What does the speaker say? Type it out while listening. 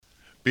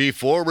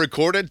Before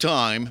recorded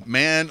time,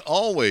 man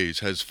always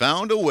has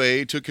found a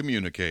way to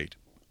communicate.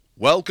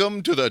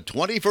 Welcome to the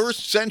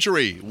 21st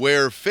century,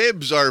 where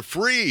fibs are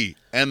free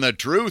and the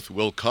truth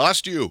will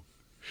cost you.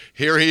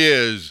 Here he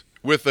is,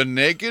 with the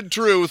naked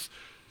truth,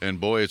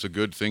 and boy, it's a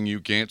good thing you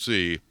can't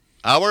see,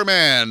 our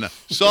man,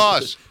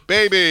 Sauce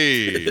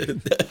Baby.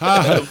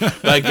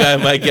 my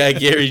guy,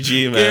 Gary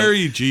G, man.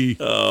 Gary G.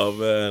 Oh,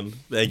 man.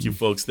 Thank you,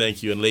 folks.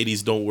 Thank you. And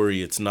ladies, don't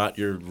worry. It's not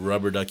your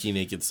rubber ducky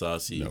naked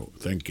saucy. No,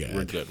 thank God.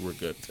 We're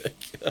good. Thank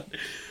God.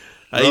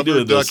 How you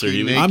doing, though, sir?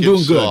 I'm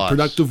doing good.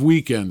 Productive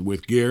weekend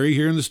with Gary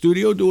here in the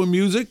studio doing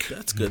music.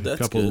 That's good. A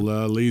couple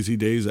lazy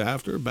days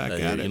after, back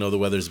at it. You know, the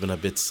weather's been a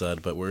bit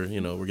sud, but we're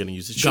going to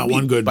use it. Got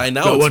one good. By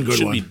now, it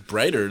should be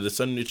brighter. The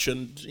sun,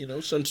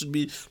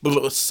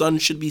 sun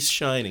should be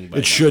shining by now.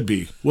 It should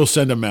be. We'll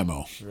send a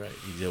memo. Right.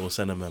 Yeah, we'll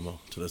send a memo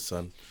to the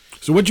sun.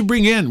 So what'd you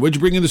bring in? What'd you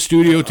bring in the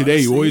studio today?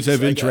 You always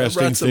have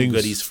interesting I brought some things.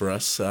 Goodies for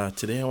us.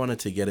 Today I wanted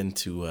to get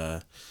into,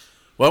 well,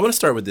 I want to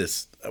start with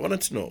this. I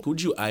wanted to know,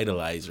 who'd you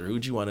idolize or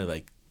who'd you want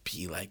to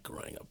be like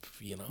growing up,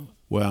 you know?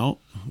 Well,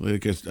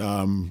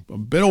 I'm a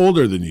bit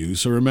older than you,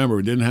 so remember,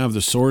 we didn't have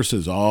the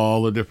sources,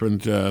 all the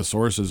different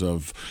sources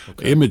of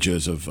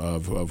images of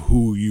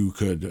who you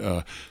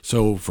could.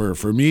 So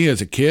for me as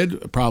a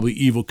kid, probably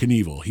Evel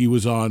Knievel. He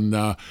was on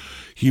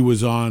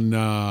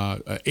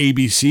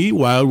ABC,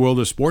 Wild World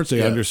of Sports.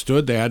 They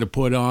understood they had to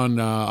put on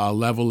a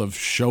level of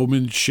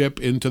showmanship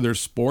into their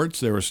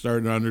sports. They were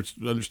starting to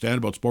understand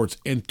about sports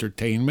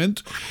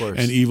entertainment. Of course.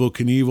 And Evel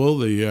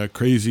Knievel, the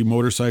crazy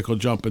motorcycle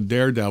jumping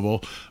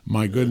daredevil,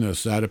 my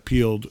goodness, that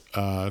appealed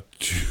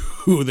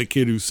to the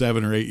kid who's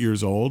 7 or 8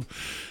 years old.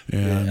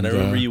 And I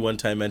remember you one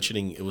time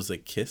mentioning it was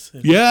like Kiss.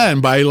 Yeah,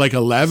 and by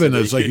 11,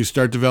 it's like you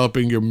start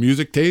developing your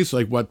music taste,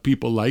 like what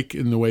people like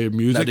in the way of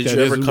music. Now, did you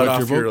ever cut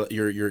off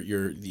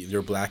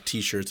your black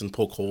T-shirts and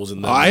poke holes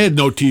in them? I had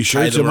no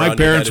T-shirts, and my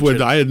parents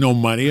I had no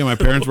money, and my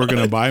parents were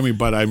going to buy me.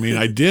 But I mean,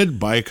 I did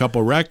buy a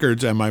couple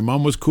records, and my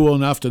mom was cool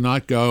enough to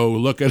not go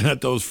looking at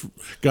those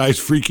guys'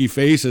 freaky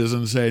faces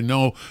and say,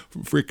 "No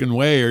freaking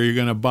way, are you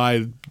going to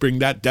bring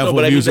that devil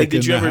music?"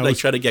 Did you ever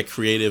try to get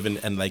creative and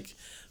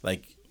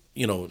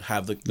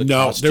have the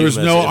no, there was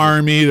no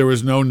army, there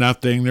was no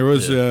nothing. There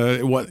was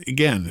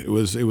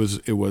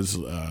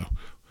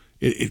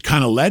it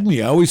kind of led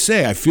me. I always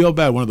say I feel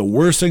bad. One of the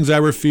worst things I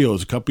ever feel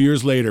is a couple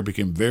years later it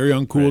became very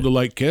uncool to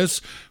like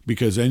Kiss,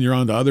 because then you're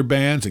on to other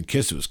bands, and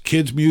Kiss was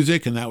kids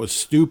music, and that was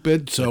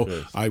stupid.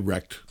 So I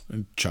wrecked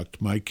and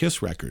chucked my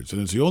Kiss records,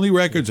 and it's the only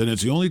records, and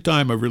it's the only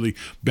time I really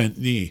bent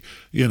knee,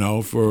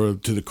 to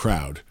the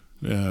crowd,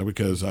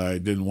 because I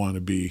didn't want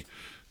to be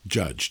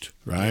judged,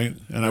 right?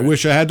 And I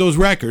wish I had those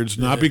records,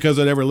 not because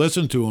I'd ever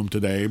listened to them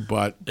today,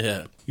 but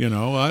you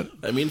know what?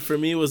 I mean, for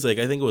me, it was I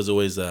think it was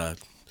always it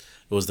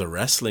was the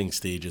wrestling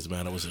stages,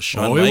 man. It was a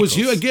Shawn Michaels. It was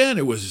you again.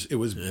 It was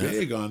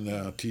big on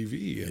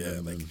TV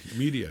and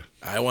media.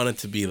 I wanted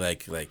to be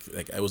like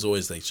I was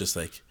always just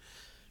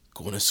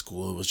going to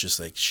school. It was just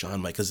like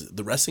Shawn Michaels, because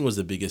the wrestling was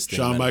the biggest thing.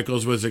 Shawn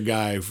Michaels was a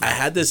guy. I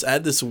had this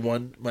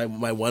one, my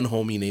one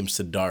homie named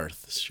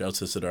Siddharth. Shouts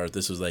to Siddharth.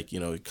 This was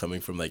coming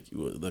from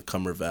the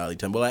Cumber Valley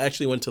Temple. I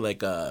actually went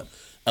to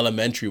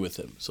elementary with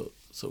him. So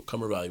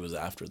Cumber Valley was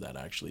after that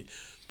actually,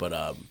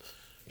 but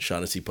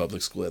Shaughnessy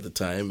Public School at the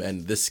time.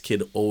 And this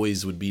kid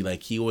always would be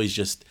he always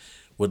just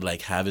would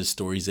have his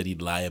stories that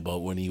he'd lie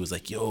about when he was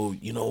yo,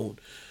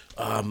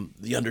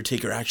 the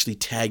Undertaker actually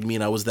tagged me,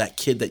 and I was that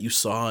kid that you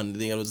saw,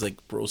 and I was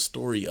like, bro,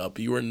 story up.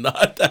 You were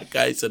not that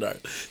guy,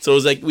 Siddharth. So it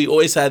was we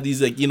always had these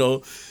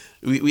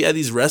we had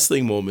these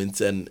wrestling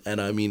moments, and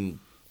I mean,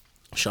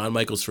 Shawn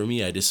Michaels for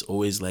me, I just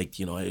always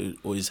I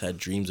always had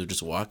dreams of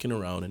just walking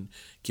around and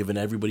giving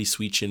everybody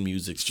sweet chin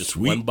music, just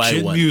sweet one by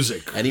chin one.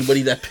 Music.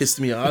 Anybody that pissed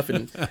me off,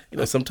 and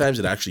sometimes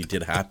it actually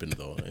did happen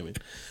though. I mean,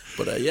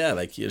 but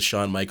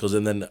Shawn Michaels,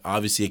 and then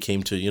obviously it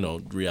came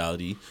to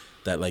reality.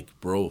 That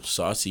bro,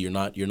 Saucy, you're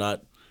not gonna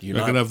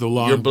have the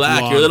long. You're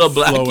black. You're a little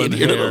black kid.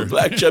 You're a little hair.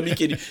 Black chubby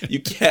kid. You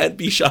can't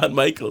be Shawn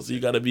Michaels.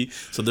 You gotta be.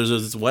 So there's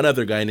this one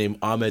other guy named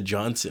Ahmed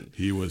Johnson.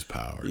 He was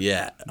powered.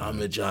 Yeah,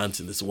 Ahmed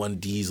Johnson. This one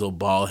diesel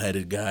bald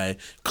headed guy,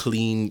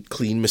 clean,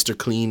 Mr.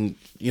 Clean.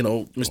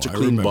 Mr.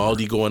 Clean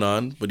baldy going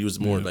on, but he was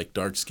more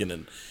dark skinned,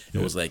 and it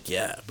was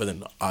But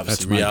then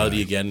obviously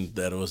reality again,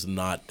 that it was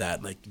not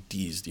that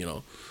deezed.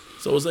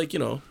 So it was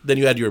then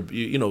you had your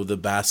the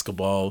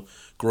basketball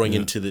growing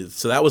into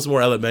so that was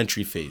more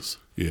elementary phase.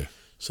 Yeah.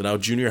 So now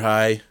junior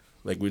high,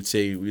 we'd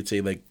say grade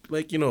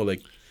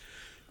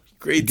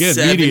Again,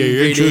 7, media, your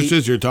grade interest 8.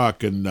 is you're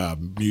talking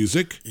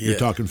music, you're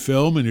talking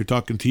film, and you're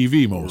talking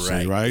TV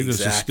mostly, right? This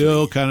is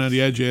still kind of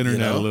the edge of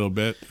internet a little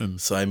bit. And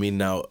so I mean,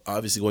 now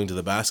obviously going to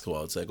the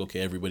basketball, it's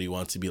okay, everybody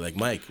wants to be like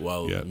Mike.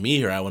 Well, me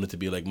here, I wanted to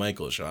be like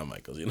Shawn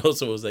Michaels,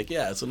 So it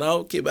was so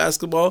now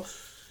basketball.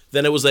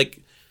 Then it was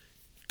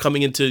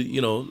coming into,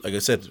 like I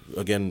said,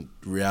 again,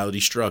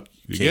 reality struck.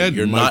 Again,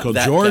 you're Michael not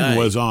that Jordan guy.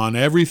 Was on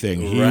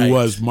everything. He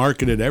was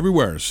marketed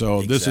everywhere.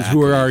 So this is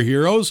who are our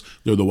heroes.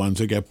 They're the ones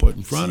that get put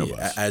in front of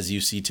us. As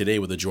you see today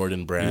with the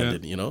Jordan brand,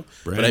 and, Branding.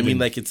 But I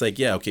mean, it's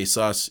okay,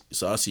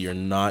 Saucy, you're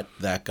not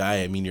that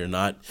guy. I mean, you're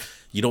not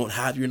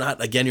you're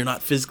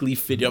not physically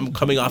fit. I'm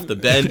coming off the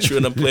bench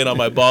and I'm playing on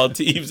my ball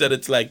teams, and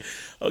it's like,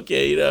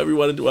 okay, you know,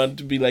 everyone wanted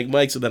to be like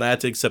Mike. So then I had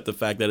to accept the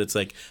fact that it's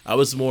like I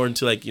was more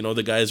into like, you know,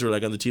 the guys who were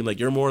like on the team, like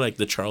you're more like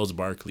the Charles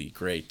Barkley,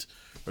 great,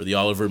 or the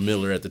Oliver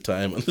Miller at the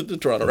time on the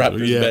Toronto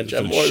Raptors bench.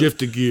 I'm more shift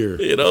the gear.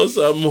 You know,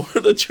 so I'm more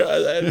the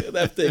Charles. I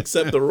have to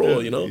accept the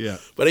role, you know. Yeah.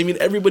 But I mean,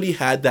 everybody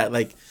had that,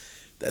 like,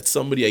 that's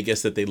somebody, I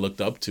guess, that they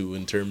looked up to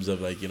in terms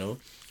of like, you know,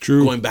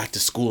 True. going back to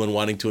school and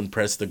wanting to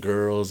impress the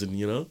girls, and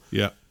you know.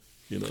 Yeah.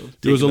 You know,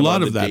 there was a taking them lot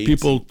on of the that. dates.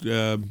 People,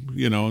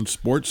 you know, in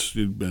sports,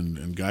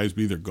 and guys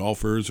be either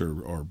golfers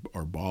or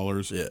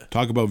ballers. Yeah.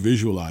 Talk about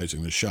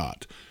visualizing the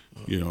shot.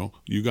 You know,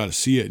 you got to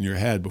see it in your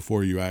head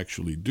before you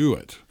actually do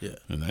it. Yeah.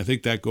 And I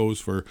think that goes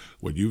for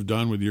what you've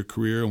done with your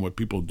career and what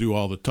people do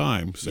all the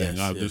time, saying,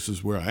 Yes, this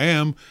is where I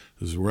am,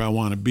 this is where I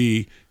want to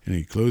be. And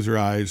you close your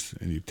eyes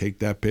and you take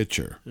that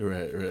picture.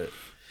 Right.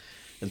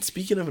 And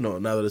speaking of, now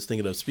that I was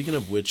thinking of, speaking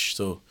of which,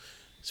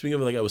 speaking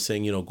of, like I was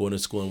saying, you know, going to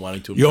school and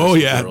wanting to impress Oh, the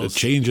yeah, girls. the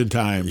change in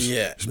times.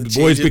 Yeah, the Boys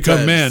change in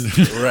become men.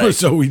 times. Right.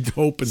 So we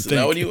hope and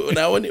So think.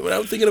 now when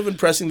I'm thinking of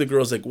impressing the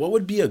girls, like what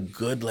would be a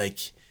good like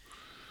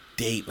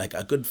date, like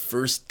a good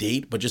first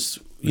date, but just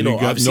you know,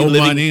 got obviously no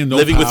living, money and no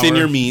living within power.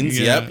 your means.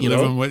 Yeah, Yep, you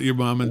living know, with your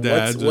mom and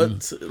dad.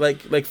 what's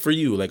like for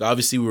you? Like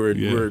obviously we're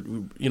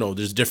you know,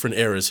 there's different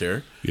eras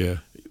here. Yeah.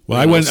 Well,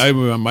 I went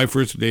on my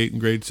first date in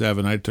grade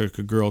 7. I took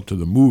a girl to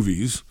the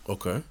movies,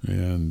 Okay.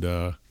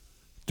 and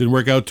didn't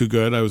work out too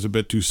good. I was a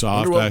bit too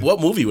soft. What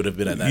movie would have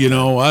been at that? You time?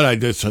 know what?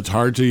 it's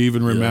hard to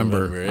even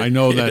remember. remember it? I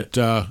know that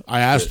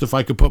I asked if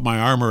I could put my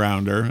arm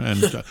around her,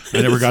 and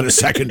I never got a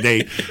second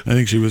date. I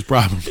think she was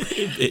probably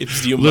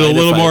Babes, do you a mind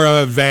little if more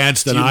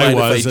advanced than do you I mind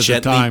was if I at the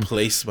gently time.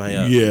 place my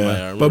my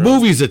Yeah, arm but around?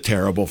 movies a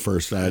terrible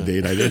first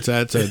date.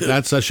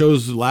 That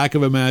shows lack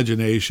of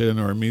imagination,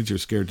 or it means you're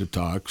scared to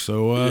talk.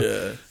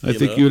 So I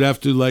think you'd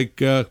have to like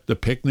the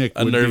picnic.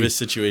 A would nervous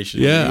be,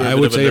 situation. Yeah, You're a I bit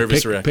would of a say a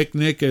nervous wreck.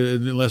 picnic,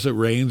 unless it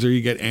rains or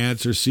you get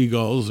ants or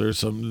seagulls or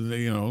some,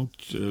 you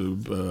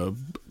know,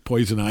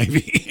 poison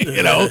ivy.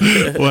 You know,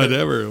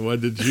 whatever.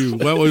 What did you?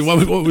 What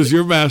was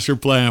your master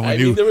plan when I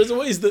you? mean, there was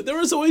always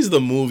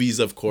the movies,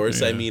 of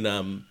course. I mean,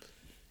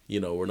 you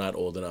know, we're not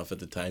old enough at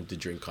the time to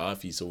drink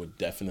coffee, so it would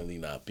definitely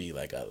not be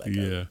like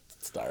a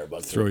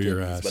Starbucks. Throw or your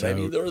Timmy's. ass But I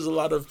mean, out. there was a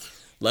lot of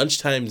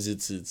lunchtimes.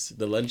 It's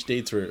the lunch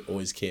dates were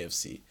always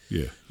KFC.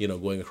 Yeah. You know,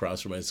 going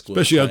across from my school,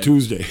 Especially at on the time.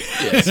 Tuesday.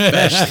 Yeah,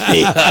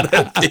 especially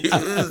on a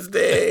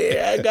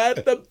Tuesday. I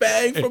got the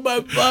bang for my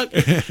buck.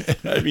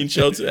 I mean,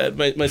 shouts at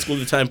my school at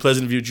the time,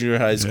 Pleasant View Junior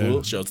High School.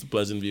 Yeah. Shouts to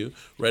Pleasant View.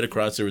 Right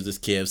across there was this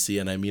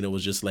KFC, and I mean, it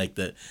was just like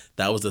that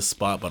was the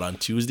spot. But on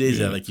Tuesdays,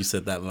 like you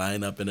said, that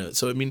lineup and it.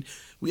 So I mean,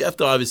 we have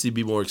to obviously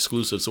be more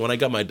exclusive. So when I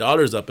got my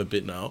daughters up a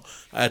bit now,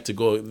 I had to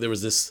go. There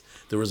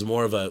was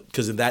more of a,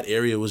 because in that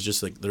area it was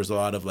just like there's a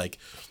lot of like.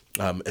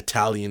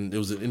 Italian. It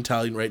was an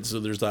Italian, right? So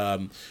there's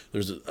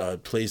a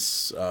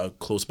place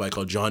close by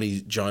called John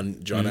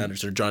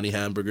Anderson or Johnny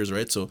Hamburgers,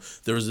 right? So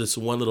there was this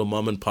one little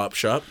mom and pop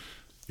shop,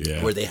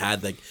 where they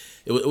had like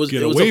it was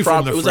Get it was away a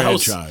from the it was a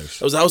house. franchise.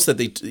 It was a house that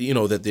they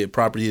that the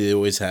property they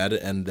always had,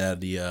 and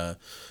that the.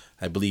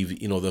 I believe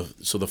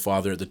the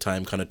father at the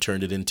time kind of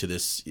turned it into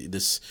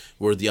this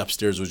where the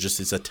upstairs was just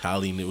this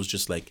Italian. It was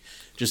just like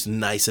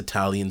nice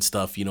Italian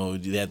stuff. You know,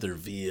 they had their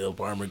veal,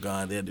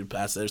 parmesan, they had their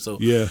pasta there. So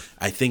Yeah.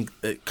 I think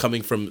that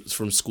coming from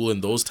school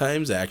in those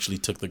times, I actually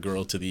took the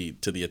girl to the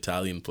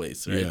Italian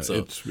place, right? Yeah,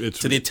 so it's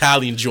to the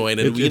Italian joint,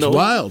 and It's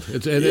wild.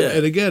 And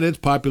again, it's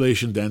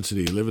population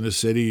density. You live in a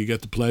city, you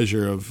get the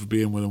pleasure of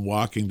being within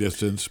walking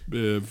distance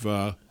of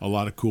a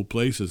lot of cool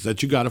places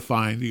that you got to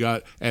find.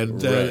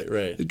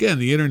 Right. Again,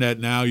 the internet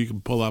now, you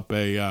can pull up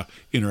a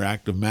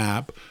interactive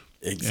map.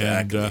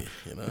 Exactly.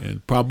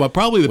 And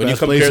probably the When you best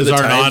compare places the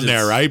aren't times, on there,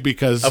 it's- right?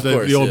 Because Of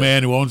course, the old yeah.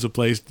 man who owns the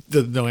place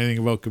doesn't know anything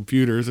about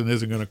computers and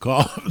isn't going to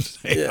call him and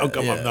say, "How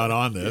come I'm yeah. not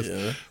on this?"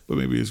 Yeah. But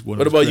maybe it's one.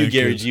 What of his about you,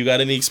 Gary? grandkids. Do you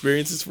got any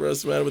experiences for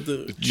us, man? With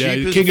the Yeah,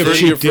 Cheapest king of first-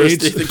 cheap your first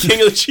dates. date, the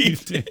king of the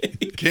cheap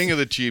date. King of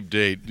the cheap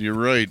date. You're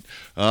right.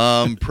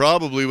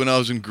 Probably when I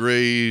was in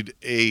grade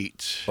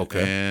 8.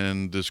 Okay.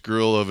 And this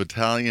girl of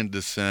Italian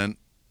descent,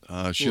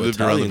 she Ooh, lived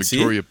around the Italian, see?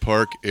 Victoria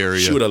Park area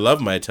She would have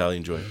loved my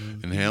Italian joint.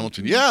 in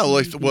Hamilton. Yeah,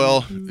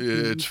 well,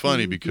 it's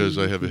funny because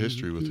I have a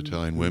history with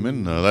Italian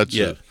women. That's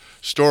a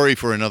story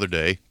for another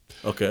day.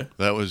 Okay.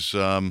 That was,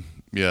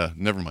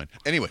 never mind.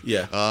 Anyway.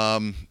 Yeah.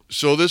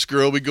 So this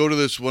girl, we go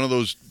to one of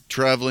those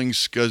traveling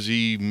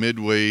scuzzy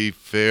midway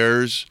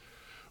fairs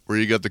where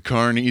you got the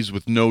carnies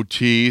with no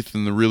teeth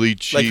and the really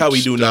cheap Like how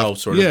we do now, stuff,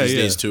 sort of Yeah, these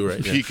yeah. days too,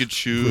 right? Yeah.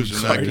 Pikachus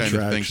and that kind of thing.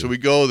 Attraction. So we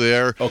go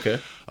there. Okay.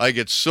 I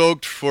get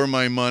soaked for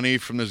my money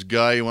from this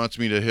guy who wants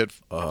me to hit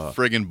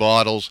friggin'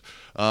 bottles.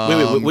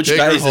 Wait, which take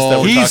guy her is this that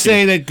home. we're He's talking-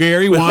 saying that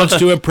Gary wants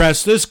to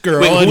impress this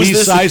girl, Wait, and who's he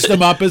this? sized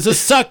him up as a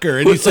sucker.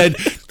 And he said,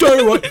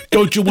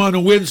 "Don't you want to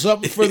win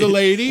something for the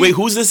lady?" Wait,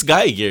 who's this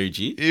guy, Gary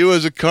G? He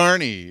was a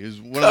carny.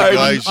 He's one of Carny. the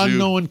guys who...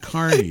 Unknown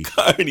carny.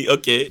 Carney,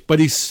 okay. But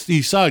he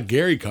saw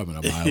Gary coming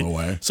a mile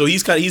away. So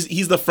he's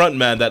he's the front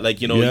man that like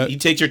Yeah. he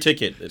takes your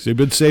ticket. So you've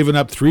been saving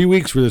up 3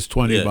 weeks for this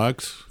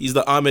 $20. He's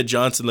the Ahmed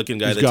Johnson looking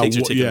guy He's that got takes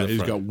your one- ticket. yeah, in the he's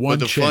front. got one But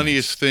the chance.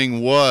 funniest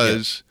thing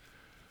was,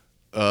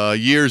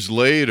 years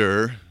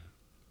later,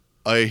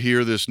 I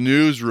hear this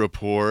news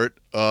report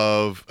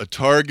of a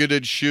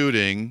targeted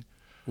shooting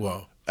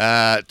Wow.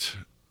 at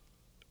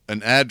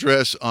an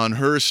address on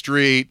her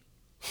street,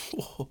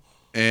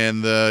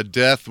 and the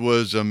death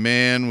was a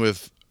man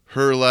with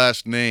her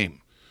last name.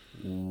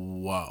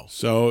 Wow.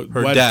 So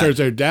Her what dad. turns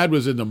her dad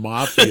was in the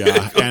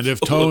mafia, and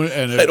if Tony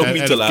and I don't if,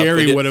 mean and to if laugh,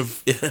 Gary but would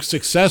have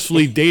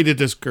successfully dated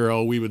this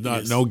girl, we would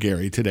not Yes. know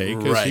Gary today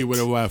because he Right. would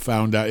have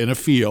found out in a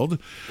field.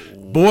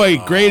 Boy,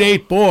 grade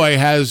 8 boy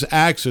has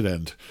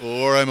accident.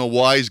 Or I'm a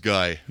wise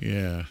guy.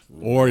 Yeah,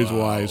 or he's a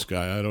wise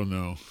guy. I don't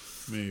know.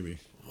 Maybe.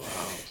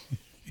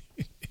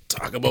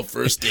 Talk about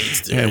first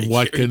dates there. And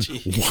what Gary can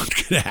G. what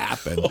can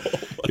happen?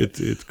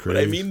 It's crazy. But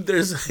I mean,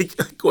 there's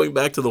like going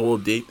back to the whole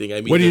date thing.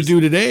 I mean, what do you there's-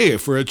 do today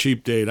for a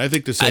cheap date? I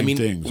think the same I mean,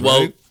 things. well,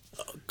 right?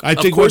 I Of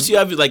think course, what- you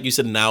have, like you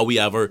said, now we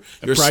have your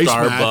price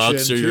Starbucks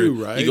matching or your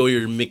too, right? you go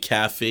your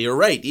McCafe or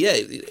right, yeah.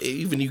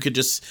 Even you could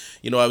just,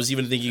 I was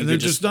even thinking you and could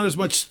there's just just not as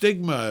much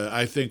stigma.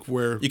 I think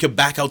where you could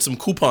back out some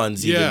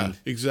coupons. Even, yeah,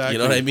 exactly. You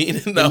know what I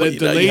mean? The, Now- the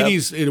now you have-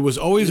 ladies, it was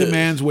always a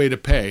man's way to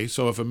pay.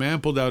 So if a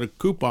man pulled out a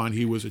coupon,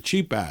 he was a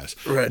cheap ass.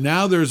 Right.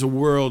 Now there's a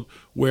world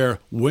where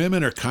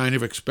women are kind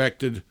of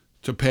expected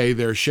to pay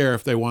their share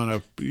if they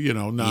want to,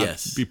 not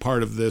Yes. be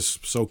part of this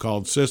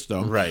so-called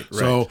system. Right,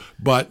 So, right.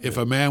 but if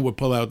a man would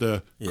pull out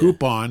the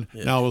coupon,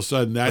 now all of a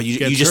sudden that But you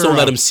gets just her don't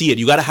let up. him see it.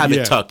 You got to have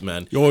Yeah. it tucked,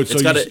 man. Oh, so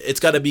it's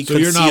got to be So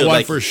concealed. you're not one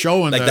like, for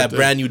showing like that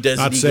brand new Desi.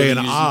 not saying,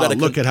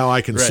 look at how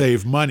I can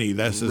save money.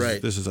 This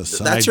Right. is a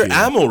side That's your deal.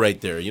 ammo right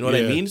there. You know what I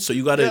Yeah. mean? So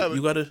you got to Yeah,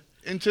 but-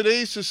 In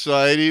today's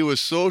society, with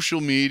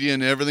social media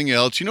and everything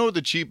else, you know what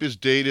the cheapest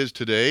date is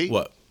today?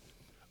 what?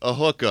 A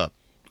hookup.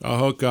 A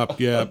hookup,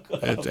 yeah,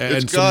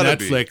 and some gotta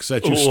be. Netflix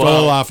that you Wow.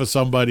 stole off of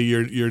somebody,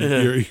 your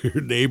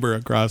neighbor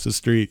across the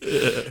street.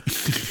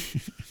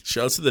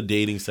 Shouts to the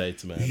dating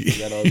sites, man. You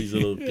got all these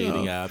little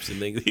dating apps and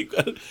things.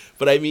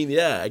 But I mean,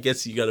 yeah, I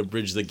guess you got to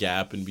bridge the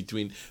gap in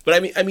between. But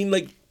I mean,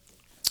 like,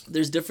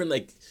 there's different,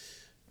 like,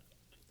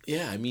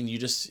 yeah. I mean, you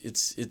just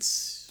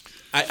it's.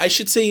 I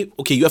should say,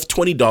 okay, you have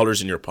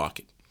 $20 in your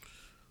pocket.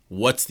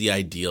 What's the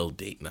ideal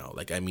date now?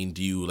 Like, I mean,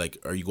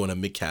 are you going to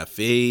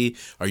McCafe?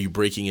 Are you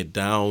breaking it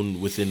down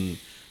within?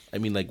 I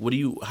mean, like,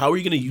 how are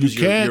you going to use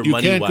your You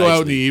money can't wisely? go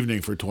out in the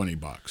evening for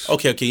 $20.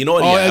 Okay, you know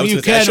what? Oh, Yeah, I was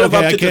you gonna say, I can. should have Okay,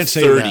 upped I it to can't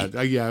say 30.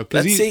 that. Yeah,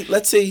 'cause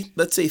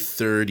Let's say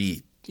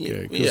 30.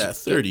 Yeah, 'cause- Yeah,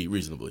 30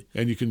 reasonably.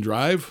 and you can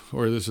drive,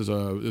 or this is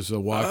a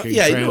walking.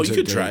 Yeah, you transit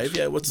could date? drive.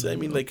 Yeah,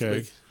 like, Okay.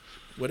 like,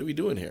 what are we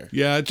doing here?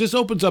 Yeah, it just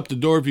opens up the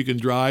door. If you can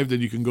drive, then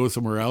you can go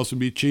somewhere else and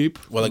be cheap.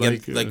 Well, again,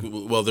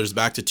 uh, there's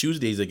back to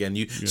Tuesdays again.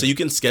 So you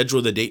can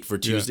schedule the date for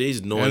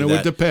Tuesdays, knowing and it that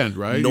would depend,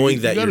 right? Knowing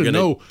You that gotta you're gonna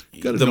know-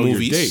 you gotta the know your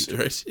movies, date.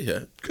 right? Yeah.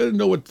 Gotta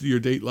know what your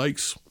date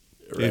likes.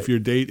 Right. If your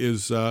date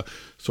is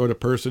sort of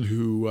person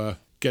who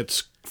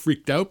gets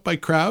freaked out by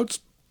crowds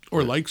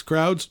or likes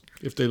crowds,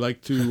 if they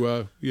like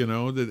to,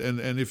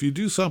 and if you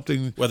do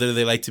something, Whether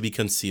they like to be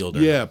concealed.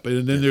 Or yeah, but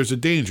and then there's a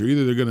danger.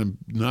 Either they're going to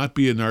not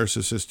be a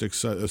narcissistic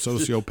a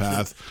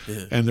sociopath,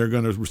 and they're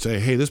going to say,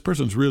 "Hey, this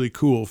person's really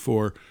cool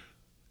for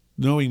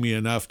knowing me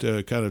enough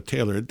to kind of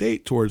tailor a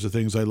date towards the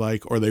things I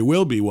like," or they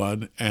will be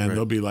one, and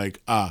they'll be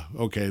like,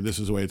 okay, this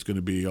is the way it's going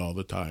to be all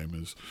the time.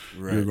 Is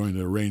you're going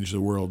to arrange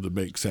the world to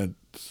make sense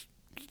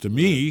to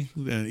me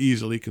and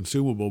easily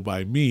consumable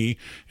by me,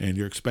 and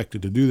you're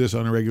expected to do this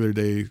on a regular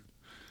day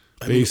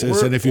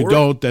basis. or- And if you or-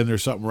 don't, then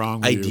there's something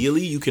wrong with you.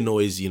 Ideally, you can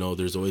always,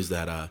 there's always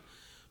that,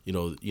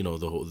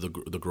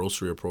 the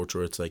grocery approach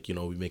where it's like, we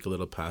make a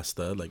little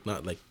pasta, like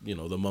not like, the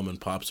mom and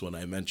pops one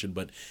I mentioned,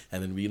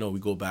 and then we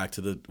go back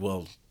to the,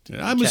 well, I'm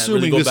can't assuming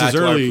really go this back is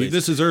to our early. place.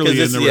 This is early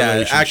 'Cause in the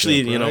relationship.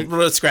 actually, right?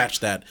 let's scratch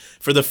that.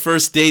 For the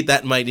first date,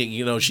 that might,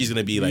 she's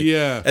gonna be like,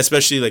 Yeah.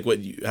 especially like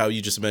how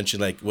you just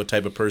mentioned, like what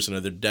type of person are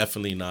they?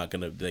 Definitely not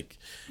gonna like,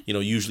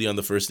 usually on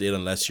the first date,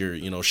 unless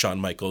you're, Shawn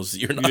Michaels,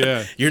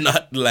 you're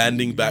not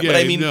landing back. Yeah,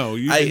 but I mean, no,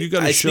 you I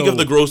gotta speak show- of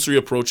the grocery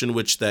approach in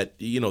which that,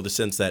 the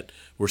sense that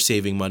we're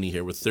saving money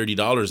here with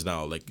 $30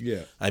 now. Like,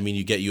 Yeah. I mean,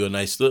 you get you a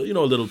nice, a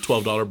little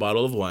 $12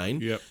 bottle of wine.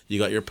 Yep. You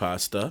got your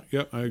pasta.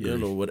 Yep, I agree.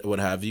 What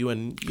have you,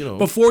 and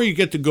Before you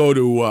get to go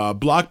to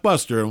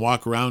Blockbuster and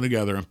walk around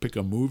together and pick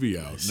a movie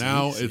out.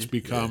 Now it's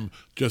become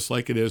just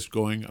like it is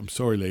going, I'm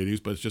sorry, ladies,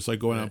 but it's just like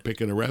going out and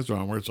picking a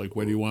restaurant where it's like,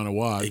 what do you want to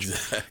watch?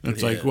 Exactly, And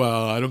it's like,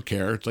 well, I don't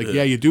care. It's like,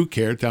 yeah, you do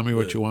care. Tell me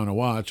what you want to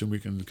watch, and we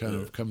can kind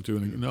of come to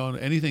no,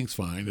 anything's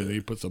fine. And then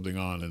you put something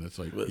on, and it's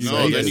like, No, like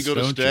then you this, go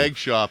to don't Stag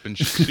Shop and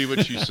see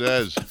what she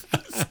says.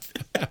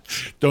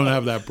 Don't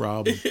have that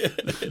problem.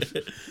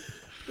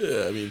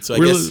 Yeah, I mean, so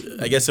Really-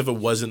 I guess if it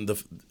wasn't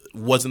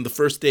the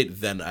first date,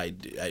 then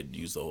I'd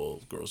use the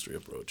whole grocery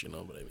approach,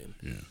 But I mean,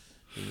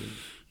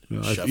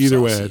 chef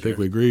either way, sauce I think here.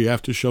 we agree. You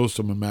have to show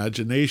some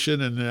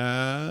imagination and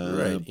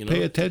Right, you know,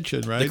 pay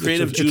attention, right? The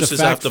creative it's a juices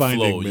have to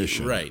fact-finding flow.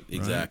 mission, Right,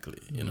 exactly.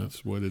 You know,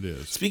 That's what it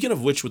is. speaking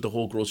of which, with the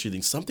whole grocery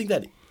thing, something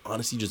that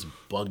honestly just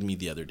bugged me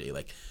the other day,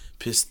 like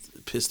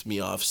pissed me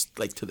off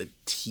like to the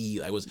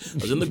T. I was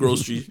in the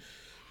grocery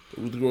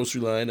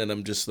line, and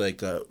I'm just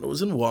like I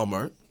was in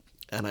Walmart,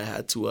 and I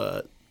had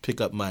to pick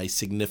up my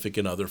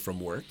significant other from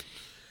work,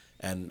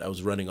 and I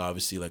was running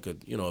obviously like a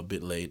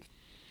bit late.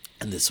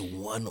 And this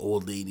one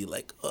old lady,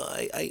 like,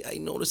 I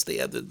noticed they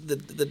had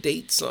the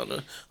dates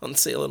on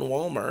sale in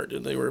Walmart,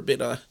 and they were a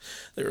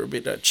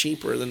bit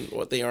cheaper than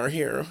what they are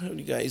here.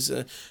 You guys,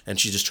 and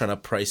she's just trying to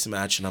price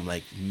match, and I'm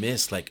like,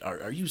 Miss, like,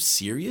 are you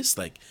serious?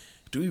 Like,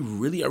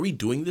 are we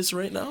doing this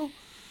right now?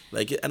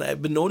 Like, and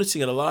I've been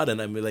noticing it a lot,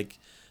 and I'm like,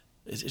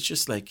 it's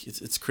just like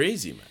it's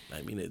crazy, man.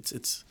 I mean,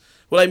 it's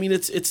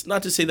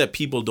not to say that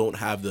people don't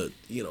have the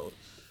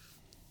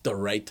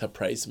right to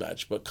price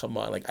match, but come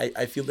on, like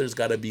I feel there's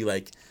got to be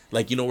like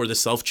where the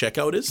self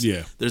checkout is.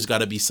 Yeah, there's got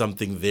to be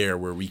something there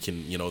where we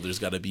can there's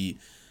got to be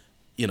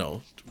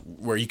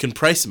where you can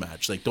price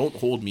match. Like, don't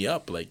hold me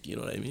up. Like, you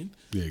know what I mean?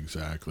 Yeah,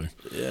 exactly.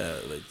 Yeah,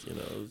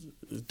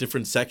 like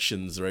different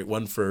sections, right?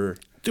 One for.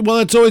 Well,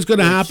 it's always going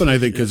to happen, I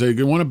think, because they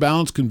want to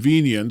balance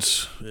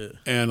convenience,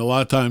 and a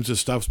lot of times this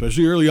stuff,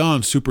 especially early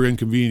on, super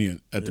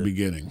inconvenient at the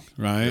beginning,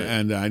 right?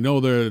 And I know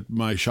that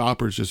my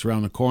Shoppers just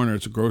around the corner.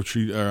 It's a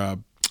grocery or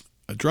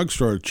a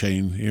drugstore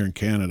chain here in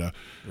Canada.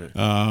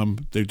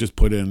 They've just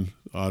put in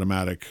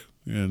automatic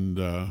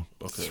and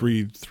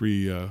three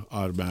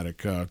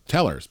automatic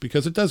tellers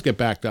because it does get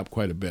backed up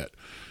quite a bit.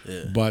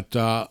 Yeah. But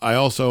I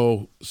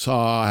also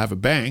I have a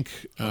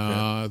bank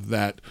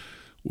that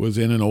was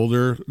in an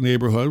older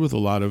neighborhood with a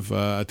lot of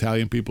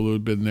Italian people who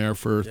had been there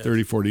for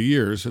 30, 40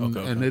 years.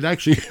 And it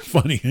actually,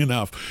 funny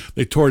enough,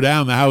 they tore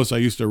down the house I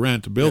used to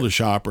rent to build a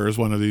Shoppers,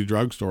 one of the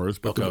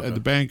drugstores. But at the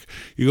bank,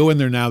 you go in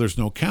there now, there's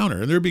no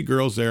counter. And there'd be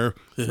girls there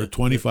for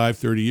 25,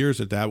 30 years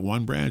at that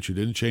one branch who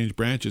didn't change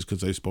branches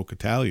because they spoke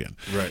Italian.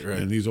 Right.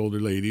 And these older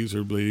ladies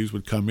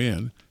would come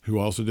in who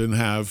also didn't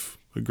have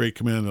a great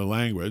command of the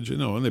language,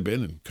 and they've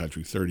been in the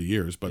country 30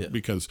 years, but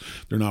because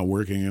they're not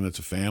working and it's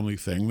a family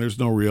thing, there's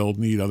no real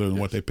need other than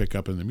what they pick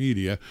up in the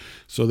media.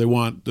 So they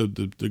want the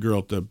girl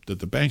at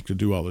the bank to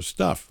do all this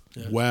stuff.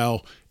 Yeah.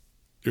 Well,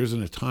 there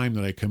isn't a time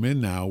that I come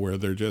in now where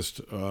they're just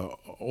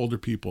older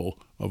people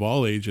of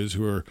all ages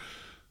who are,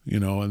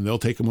 and they'll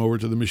take them over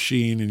to the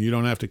machine, and you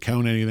don't have to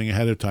count anything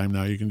ahead of time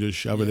now. You can just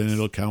shove it in,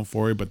 it'll count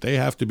for you. But they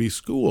have to be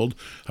schooled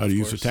how to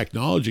use the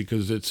technology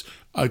because it's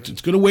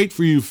going to wait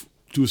for you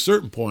to a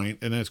certain point,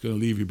 and that's going to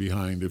leave you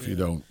behind if you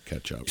don't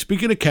catch up.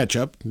 Speaking of catch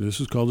up, this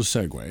is called a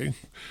segue.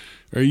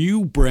 Are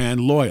you brand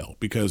loyal?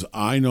 Because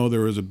I know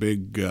there was a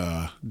big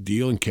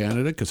deal in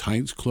Canada because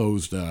Heinz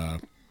closed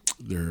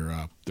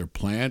their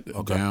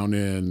plant down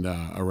in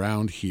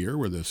around here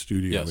where the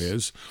studio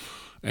is.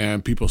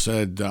 And people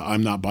said,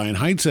 I'm not buying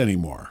Heinz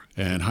anymore.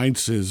 And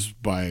Heinz is,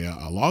 by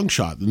a long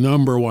shot, the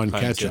number one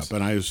ketchup. Yes.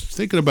 And I was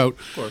thinking about,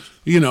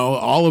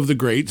 all of the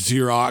great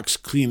Xerox,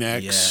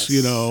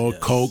 Kleenex,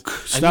 Coke,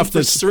 stuff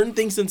for certain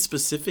things in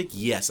specific,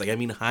 yes. Like, I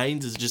mean,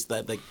 Heinz is just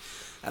that, like,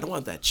 I don't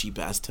want that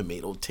cheap-ass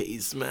tomato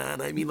taste,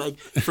 man. I mean, like,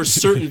 for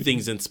certain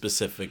things in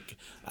specific.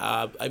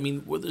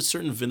 Were there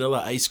certain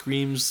vanilla ice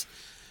creams?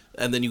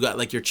 And then you got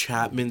like your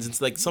Chapman's.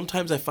 It's like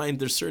sometimes I find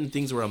there's certain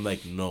things where I'm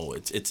like, no,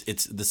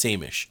 it's the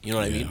same-ish. You know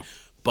what I mean?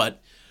 But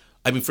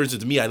I mean, for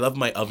instance, to me, I love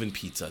my oven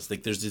pizzas.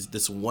 Like there's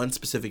this one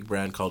specific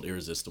brand called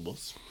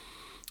Irresistibles.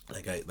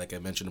 Like I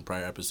mentioned in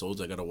prior episodes,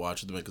 I gotta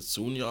watch them because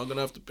soon y'all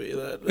gonna have to pay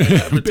that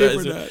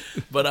advertising.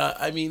 But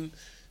I mean,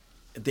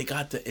 they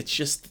got it's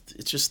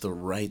just the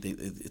right.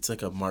 It's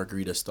like a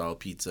margarita style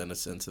pizza in a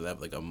sense. They have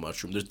like a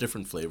mushroom. There's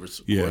different flavors,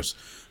 of course,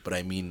 but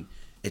I mean.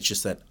 It's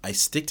just that I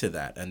stick to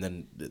that, and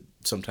then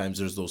sometimes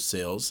there's those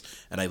sales,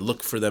 and I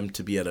look for them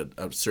to be at a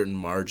certain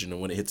margin,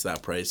 and when it hits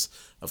that price,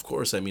 of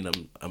course, I mean,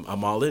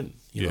 I'm all in.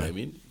 You know what I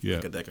mean? Yeah.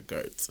 Like a deck of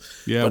cards.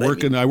 Yeah,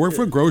 but I work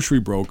for a grocery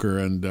broker,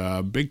 and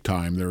big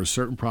time. There were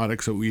certain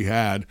products that we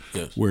had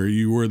where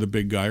you were the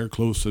big guy or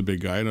close to the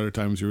big guy, and other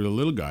times you were the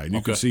little guy, and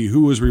you could see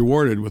who was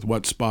rewarded with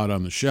what spot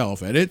on the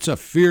shelf, and it's a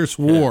fierce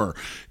war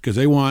because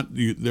they want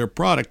their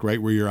product right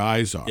where your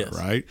eyes are,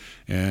 right?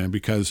 And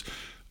because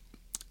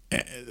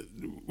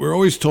we're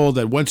always told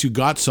that once you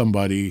got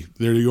somebody,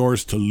 they're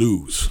yours to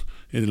lose.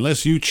 And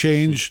unless you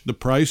change the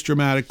price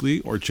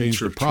dramatically or change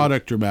the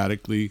product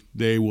dramatically,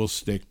 they will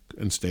stick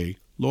and stay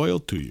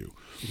loyal to you.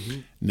 Mm-hmm.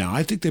 Now,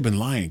 I think they've been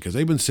lying because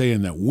they've been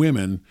saying that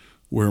women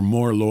were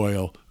more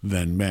loyal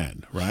than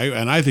men, right?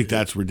 And I think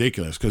that's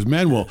ridiculous because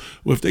men will,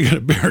 if they get a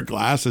pair of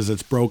glasses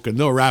that's broken,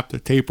 they'll wrap the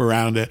tape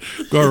around it,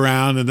 go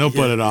around, and they'll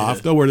put it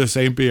off. They'll wear the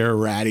same pair of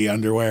ratty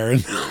underwear,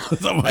 and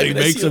somebody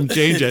makes them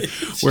change it.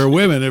 Where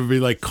women, it'd be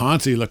like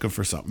constantly looking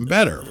for something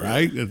better,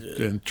 right?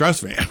 And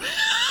trust me.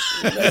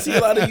 I see you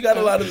got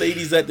a lot of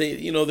ladies that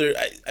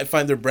I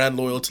find they're brand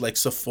loyal to like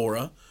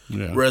Sephora.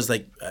 Yeah. Whereas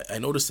like I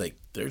noticed like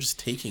they're just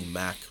taking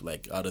Mac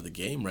like out of the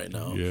game right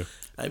now. Yeah.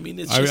 I mean,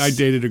 it's just, I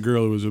dated a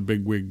girl who was a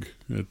big wig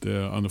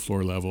on the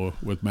floor level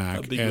with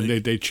Mac, and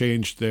they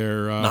changed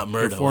their Not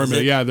Murdo, their formula.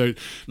 is it? Yeah, they're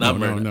Not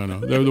no, Murdo. no.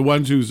 They're the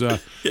ones who's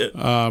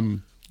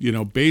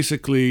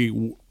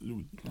basically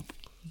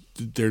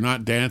they're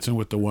not dancing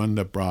with the one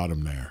that brought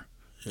them there.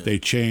 Yeah. They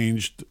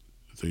changed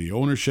the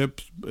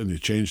ownership and they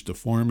changed the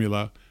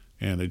formula,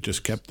 and it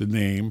just kept the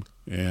name.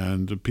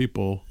 And the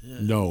people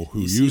know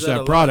who use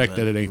that product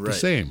that it ain't the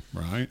same,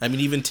 right? I mean,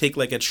 even take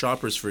like at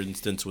Shoppers, for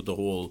instance, with the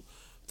whole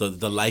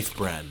the Life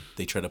brand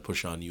they try to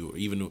push on you, or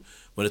even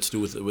when it's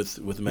to do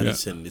with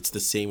medicine, it's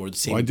the same or the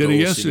same. Well, I did it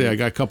yesterday. I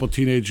got a couple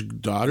teenage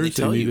daughters.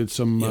 They needed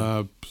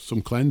some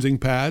cleansing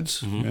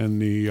pads,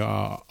 and the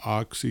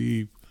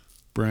Oxy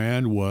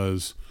brand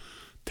was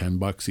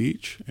 $10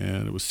 each,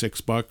 and it was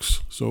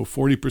 $6, so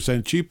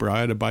 40% cheaper.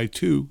 I had to buy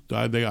two.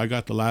 I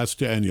got the last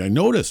two, and I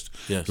noticed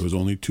there was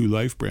only 2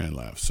 Life brand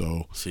left,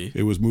 so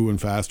it was moving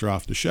faster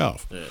off the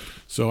shelf. Yeah.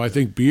 So I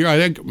think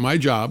my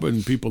job,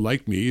 and people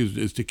like me,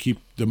 is to keep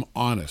them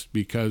honest,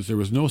 because there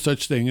was no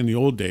such thing in the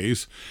old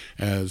days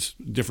as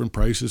different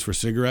prices for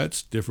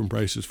cigarettes, different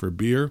prices for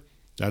beer.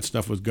 That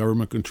stuff was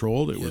government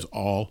controlled. It was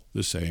all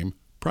the same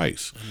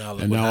price.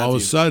 And now all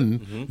of a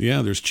sudden,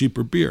 there's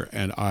cheaper beer,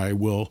 and I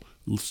will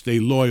stay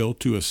loyal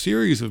to a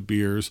series of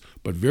beers,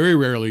 but very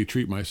rarely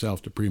treat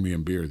myself to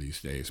premium beer these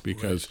days,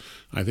 because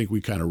I think we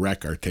kind of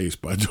wreck our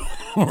taste buds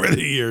over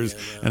the years.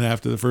 And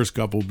after the first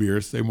couple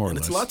beers, they more or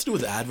less. It's a lot to do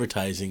with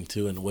advertising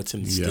too, and what's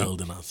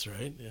instilled in us,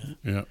 right?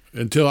 Yeah.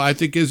 Until I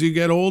think as you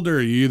get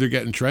older, you either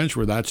get entrenched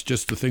where that's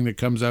just the thing that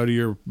comes out of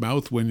your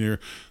mouth when you're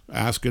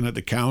asking at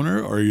the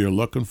counter, or you're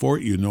looking for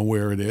it, you know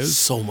where it is.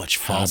 So much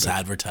false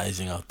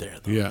advertising out there,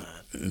 though, man.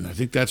 And I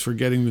think that's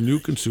forgetting the new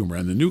consumer.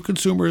 And the new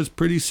consumer is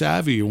pretty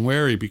savvy and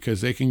wary,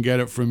 because they can get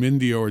it from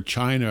India or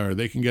China, or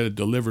they can get it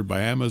delivered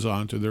by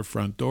Amazon to their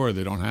front door.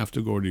 They don't have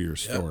to go to your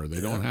store.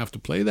 They don't have to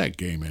play that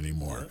game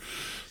anymore.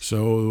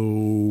 So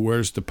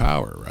where's the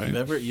power, right?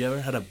 You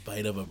ever had a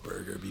bite of a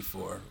burger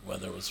before,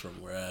 whether it was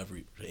from wherever,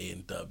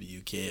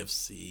 A&W,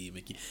 KFC,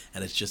 Mickey,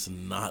 and it's just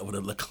not what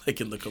it looked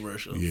like in the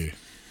commercials? Yeah.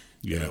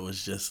 Yeah, and it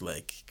was just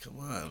like, come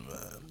on,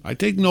 man. I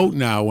take note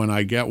now when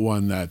I get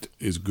one that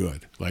is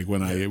good. Like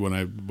when I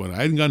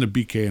hadn't gone to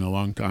BK in a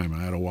long time,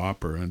 I had a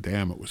Whopper, and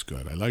damn, it was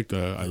good. I liked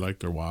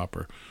their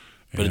Whopper.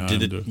 But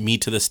did it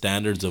meet to the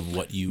standards of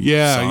what you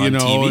saw on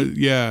TV?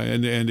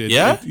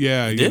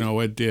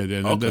 It did.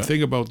 And the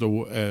thing about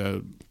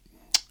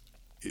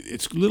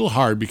it's a little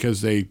hard,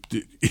 because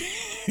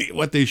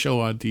what they show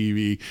on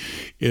TV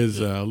is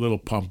a little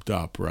pumped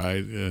up,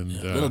 right? And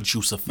a little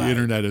juicified. The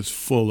internet is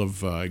full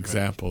of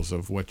examples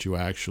of what you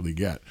actually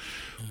get.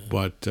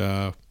 But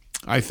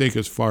I think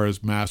as far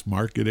as mass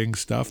marketing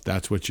stuff,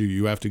 that's what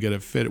you have to get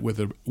it fit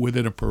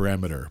within a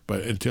perimeter.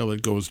 But until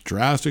it goes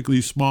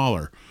drastically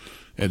smaller,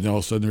 and all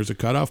of a sudden there's a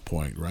cutoff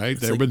point, right?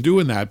 They've been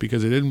doing that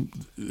because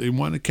they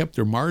want to keep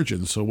their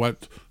margins. So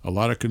what a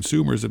lot of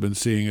consumers have been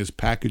seeing is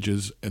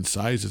packages and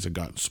sizes have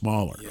gotten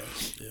smaller.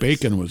 Yes.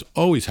 Bacon was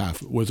always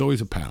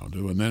a pound,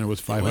 and then it was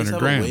 500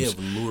 grams.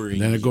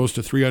 And then it goes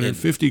to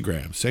 350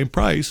 grams, same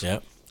price,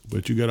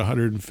 but you get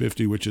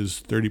 150, which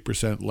is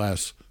 30%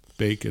 less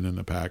bacon in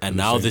the pack. And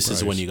now this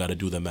is when you got to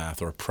do the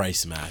math or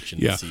price match.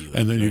 And see,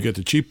 and then you get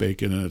the cheap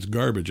bacon, and it's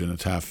garbage, and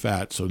it's half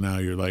fat. So now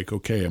you're like,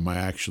 okay, am I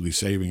actually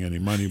saving any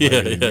money by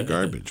getting the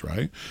garbage,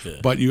 right?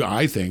 Yeah. But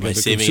I think, am I as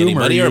a saving consumer, any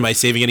money, or am I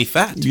saving any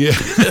fat? Yeah,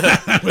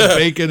 with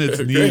bacon, it's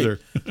neither.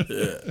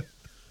 I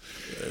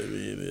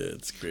mean,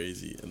 it's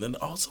crazy. And then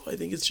also, I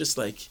think it's just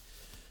like,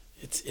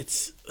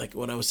 it's like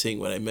what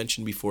I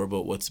mentioned before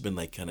about what's been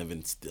like kind of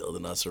instilled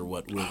in us, or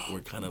what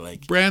we're kind of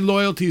like. Brand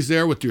loyalty's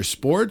there with your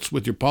sports,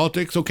 with your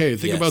politics. Okay,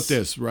 think about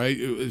this, right?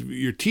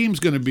 Your team's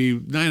going to be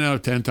 9 out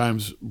of 10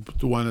 times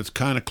the one that's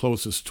kind of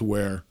closest to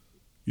where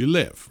you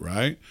live,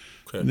 right?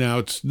 Okay. Now,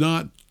 it's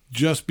not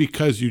just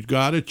because you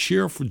got to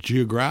cheer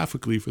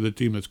geographically for the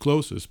team that's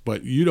closest,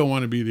 but you don't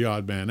want to be the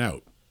odd man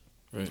out.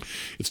 Right.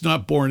 It's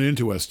not born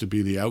into us to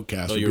be the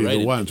outcast, to be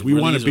the ones. We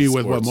want to be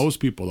with what most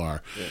people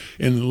are,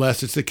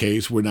 unless it's the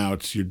case where now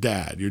it's your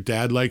dad. Your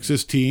dad likes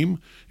his team,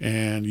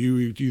 and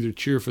you either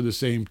cheer for the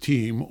same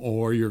team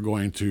or you're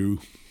going to.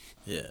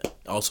 Yeah.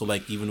 Also,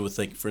 like even with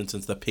like, for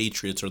instance, the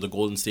Patriots or the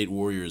Golden State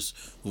Warriors,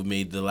 who've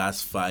made the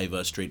last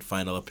 5 straight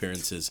final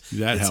appearances.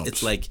 That helps.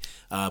 It's like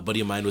a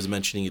buddy of mine was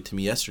mentioning it to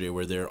me yesterday,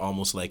 where they're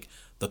almost like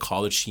the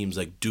college teams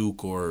like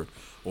Duke or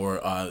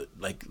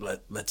like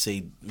let's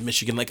say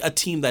Michigan, like a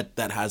team that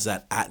has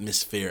that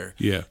atmosphere.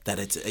 Yeah. That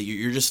it's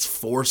you're just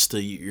forced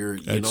to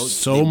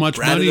so much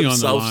money on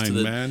the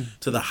line, man.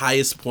 To the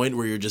highest point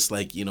where you're just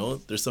like,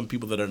 there's some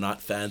people that are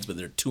not fans, but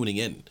they're tuning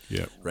in.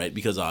 Yeah. Right,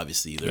 because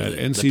obviously they're the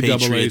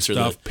NCAA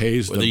stuff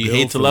pays the bill. Whether you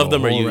hate to love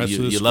them or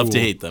you love to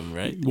hate them,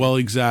 right? Well,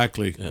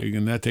 exactly,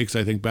 and that takes,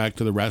 I think, back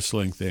to the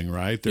wrestling thing,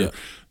 right?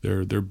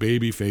 they're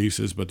baby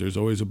faces, but there's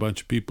always a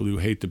bunch of people who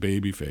hate the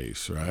baby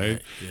face, right?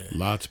 Yeah.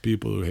 Lots of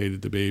people who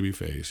hated the baby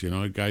face. You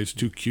know, a guy's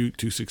too cute,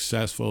 too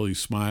successful. He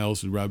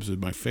smiles and rubs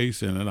my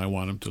face in it. I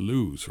want him to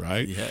lose,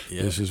 right? Yeah.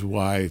 This is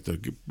why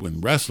when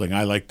wrestling,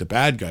 I like the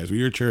bad guys. When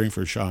you're cheering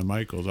for Shawn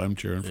Michaels, I'm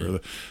cheering for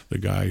the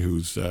guy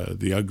who's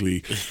the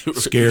ugly,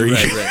 scary,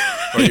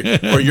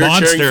 right. Or you're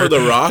monster. cheering for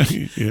The Rock,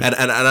 Yeah.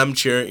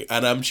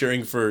 and I'm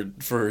cheering for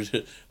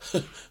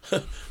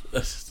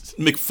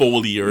Mick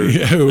Foley or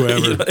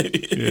whoever.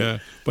 Yeah,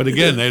 but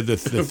again, they the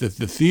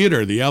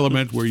theater, the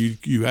element where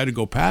you had to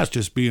go past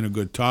just being a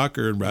good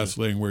talker in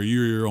wrestling, where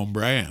you're your own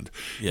brand.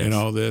 Yes. You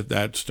know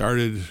that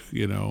started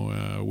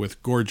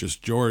with Gorgeous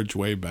George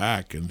way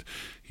back, and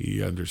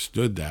he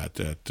understood that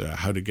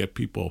how to get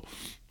people.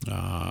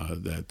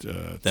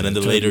 Then in the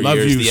to later love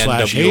years, you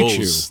the / hate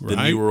NWOs, you, the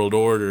right? New World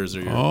Orders,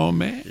 or Oh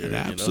man,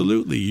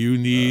 absolutely. You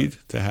need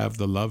to have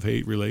the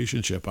love-hate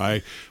relationship.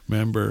 I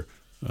remember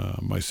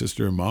my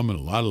sister and mom and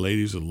a lot of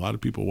ladies and a lot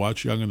of people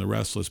watched Young and the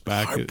Restless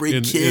back Heartbreak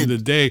in Kid. the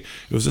day.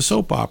 It was a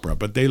soap opera,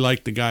 but they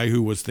liked the guy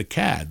who was the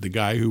cad, the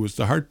guy who was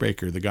the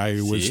heartbreaker, the guy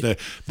who was the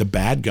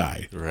bad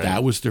guy. Right.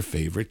 That was their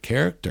favorite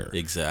character.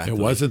 Exactly. It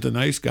wasn't the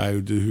nice guy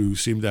who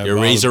seemed to have your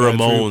all the Razor bad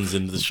Ramones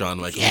and the Shawn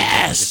Michaels,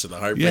 Yes. the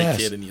Heartbreak Yes.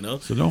 Kid,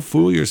 and So don't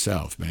fool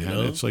yourself, man.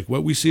 know? It's like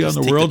what we see on Just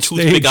the take world the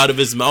toothpick stage. out of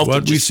his mouth What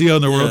and we just- see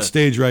on the world yeah.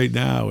 stage right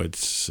now,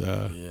 it's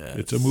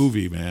it's a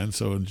movie, man.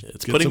 So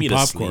It's get putting some me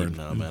popcorn. to sleep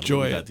now, man. Enjoy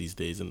What we it. got these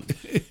days. And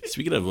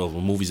speaking of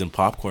movies and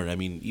popcorn, I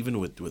mean, even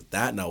with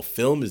that now,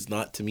 film is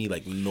not to me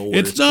like nowhere.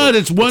 It's not.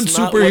 It's one It's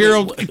not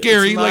superhero, what it-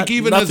 Gary. it's not- Like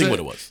even nothing what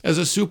it was. as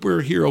a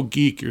superhero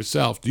geek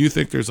yourself, do you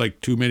think there's like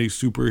too many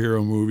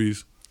superhero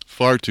movies?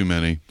 Far too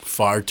many.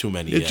 Far too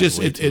many. It just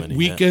way it too many,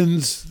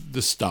 weakens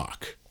the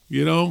stock.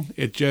 You know,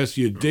 it just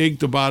you dig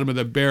the bottom of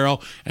the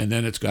barrel, and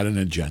then it's got an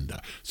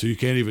agenda. So you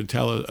can't even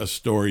tell a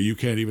story. You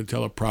can't even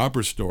tell a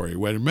proper story.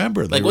 When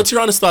remember, Like, what's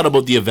your honest thought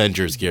about the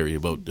Avengers, Gary?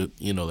 About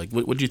like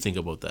what do you think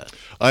about that?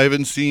 I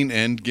haven't seen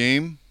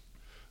Endgame,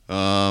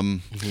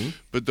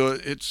 but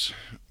it's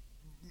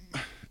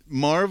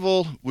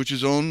Marvel, which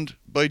is owned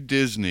by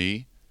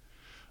Disney.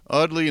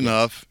 Oddly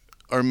enough,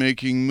 are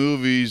making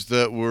movies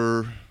that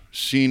were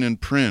seen in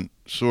print.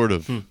 Sort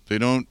of. They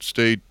don't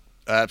stay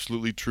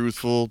absolutely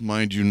truthful,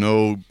 mind you.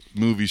 No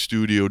movie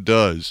studio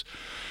does,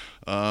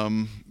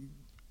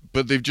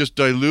 but they've just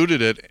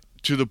diluted it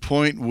to the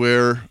point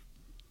where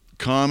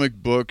comic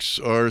books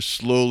are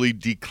slowly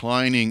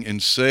declining in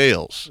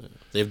sales.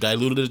 They've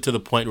diluted it to the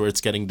point where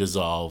it's getting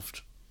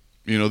dissolved.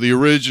 You know, the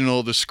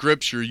original, the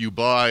scripture you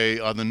buy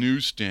on the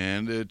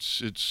newsstand,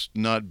 it's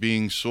not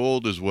being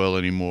sold as well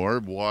anymore.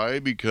 Why?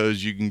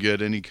 Because you can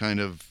get any kind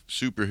of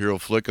superhero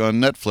flick on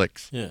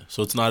Netflix. Yeah,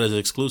 so it's not as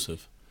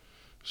exclusive.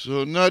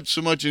 So not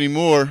so much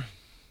anymore.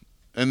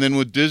 And then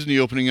with Disney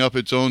opening up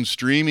its own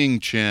streaming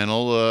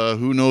channel,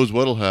 who knows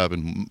what'll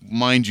happen.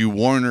 Mind you,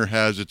 Warner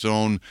has its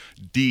own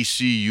DC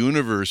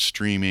Universe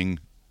streaming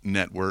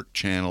network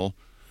channel.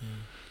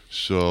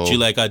 So Do you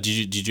like?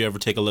 Did you ever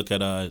take a look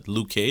at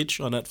Luke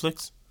Cage on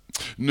Netflix?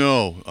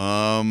 no,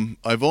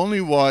 I've only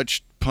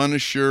watched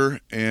Punisher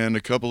and a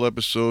couple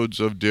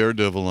episodes of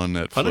Daredevil on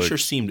Netflix. Punisher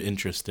seemed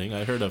interesting.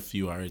 I heard a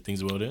few alright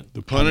things about it.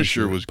 The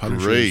Punisher was Punisher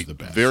is great, the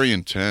best. very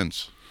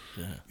intense.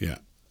 Yeah,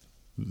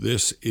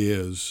 this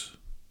is.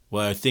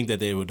 Well, I think that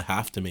they would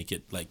have to make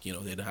it like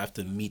they'd have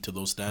to meet to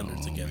those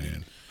standards again.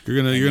 Man.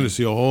 You're gonna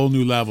see a whole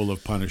new level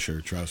of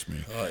Punisher. Trust me.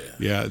 Oh yeah.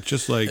 Yeah, it's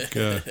just like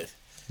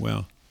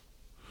well.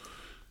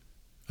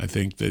 I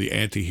think that the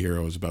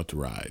anti-hero is about to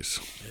rise.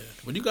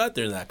 What do you got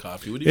there in that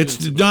coffee? What do you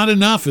It's not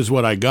enough is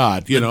what I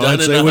got. You know,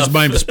 Not it was enough.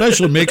 my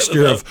special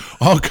mixture of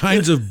all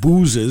kinds of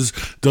boozes,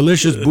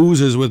 delicious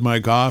boozes with my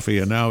coffee,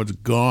 and now it's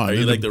gone. Are you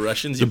And like the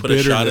Russians? You put a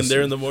shot in bitterness-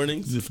 there in the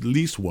mornings? At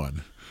least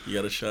one. You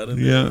got a shot in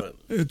Yeah,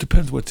 there? it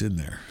depends what's in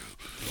there.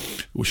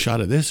 A shot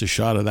of this, a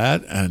shot of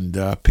that, and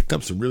picked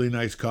up some really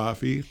nice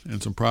coffee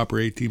and some proper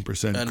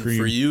 18% And cream.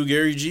 for you,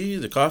 Gary G,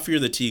 the coffee or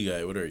the tea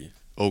guy? What are you?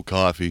 Oh,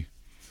 coffee.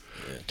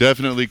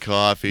 Definitely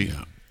coffee.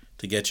 Yeah.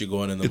 To get you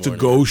going in the It's a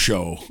morning. go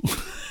show.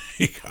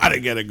 You got to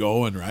get it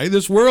going, right?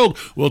 This world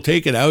will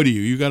take it out of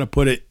you. You got to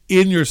put it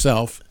in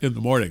yourself in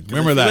the morning.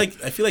 Remember that.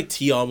 I feel like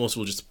tea almost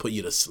will just put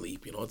you to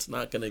sleep. It's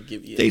not going to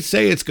give you... They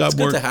say it's got It's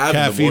good more to have in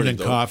the caffeine morning,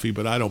 than though. coffee,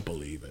 but I don't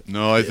believe it.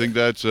 No, I think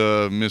that's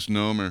a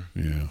misnomer.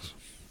 Yeah.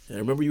 I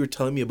remember you were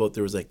telling me about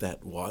there was like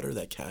that water,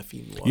 that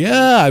caffeine water.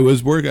 Yeah, I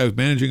was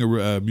managing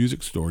a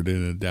music store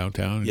in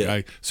downtown. Yeah.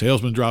 A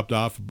salesman dropped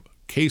off a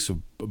case of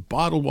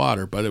bottled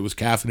water, but it was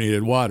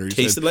caffeinated water. He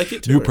Tasted said, like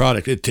it? New Or-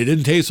 product. It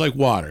didn't taste like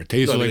water. It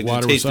tasted like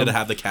water with Did some. it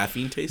have the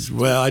caffeine taste?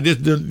 Well, I don't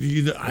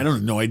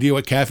have no idea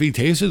what caffeine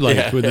tasted like.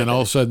 Yeah. But then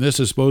all of a sudden, this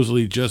is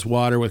supposedly just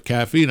water with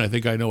caffeine. I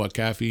think I know what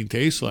caffeine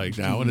tastes like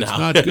now, and it's No.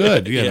 not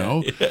good, you Yeah,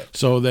 know. yeah.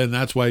 So then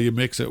that's why you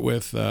mix it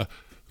with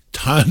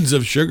tons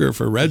of sugar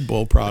for Red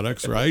Bull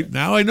products, right?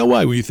 Now I know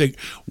why. When you think,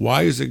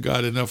 why has it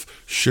got enough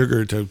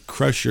sugar to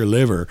crush your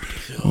liver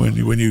when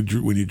you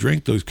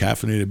drink those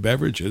caffeinated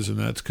beverages? And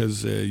that's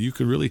because you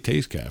can really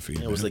taste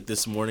caffeine. It was man. like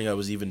this morning I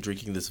was even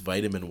drinking this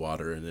vitamin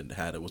water, and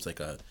it was like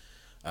a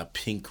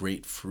pink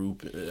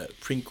grapefruit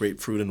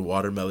and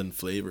watermelon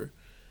flavor.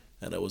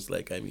 And I was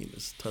like, I mean,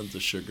 there's tons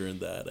of sugar in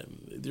that. I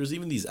mean, there's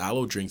even these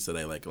aloe drinks that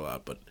I like a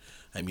lot, but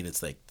I mean,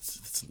 it's like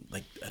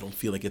I don't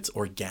feel like it's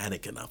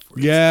organic enough.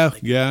 Yeah,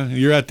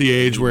 You're at the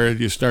age where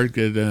you start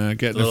getting a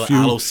few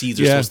aloe seeds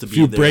are supposed to be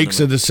few in there, breaks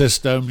in the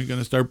system. You're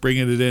gonna start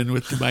bringing it in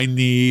with my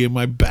knee and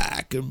my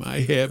back and my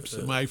hips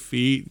and my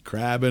feet,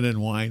 crabbing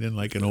and whining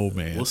like an old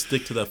man. We'll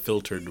stick to that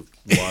filtered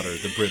water,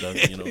 the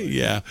Brita, you know.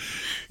 Yeah,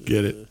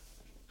 get it.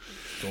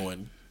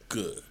 Going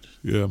good.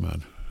 Yeah,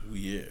 man.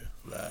 Yeah,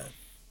 live.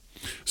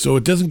 So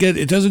it doesn't get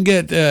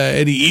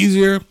any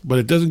easier, but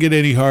it doesn't get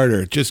any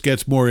harder. It just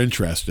gets more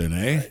interesting,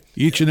 eh? Right.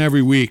 Each and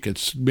every week,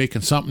 it's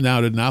making something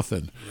out of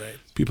nothing. Right.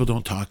 People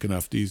don't talk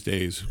enough these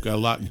days. We've got a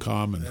lot in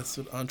common. That's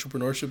what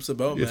entrepreneurship's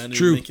about, It's man.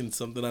 true. You're making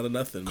something out of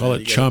nothing. Call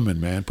man. it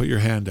chumming, man. Put your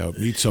hand out.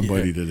 Meet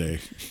somebody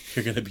today.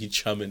 You're gonna be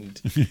chumming.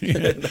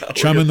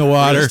 Chumming the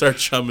water. We're gonna start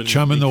chumming.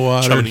 Chumming the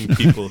water. Chumming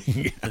people.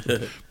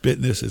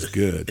 Business is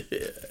good.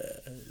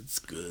 It's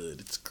good.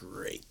 It's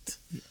great.